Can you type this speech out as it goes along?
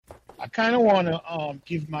kind of want to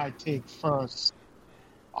give my take first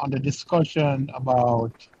on the discussion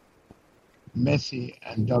about Messi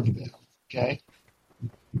and Dougie Bell, okay?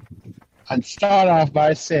 And start off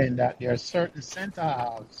by saying that there are certain center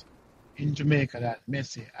halves in Jamaica that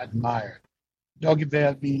Messi admired. Dougie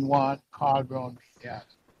Bell being one, Carl Brown being the other.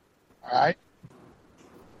 All right?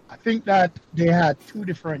 I think that they had two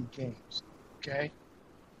different games, okay?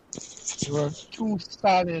 They were two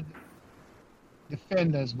solid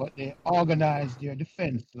defenders, but they organized their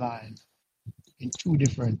defense line in two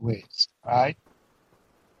different ways, all right?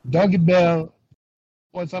 Dougie Bell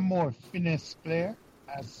was a more finesse player,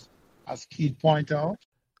 as Keith pointed out.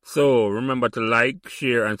 So remember to like,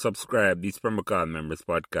 share, and subscribe these Premier Call Members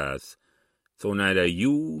podcasts so neither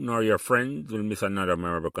you nor your friends will miss another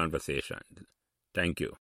memorable conversation. Thank you.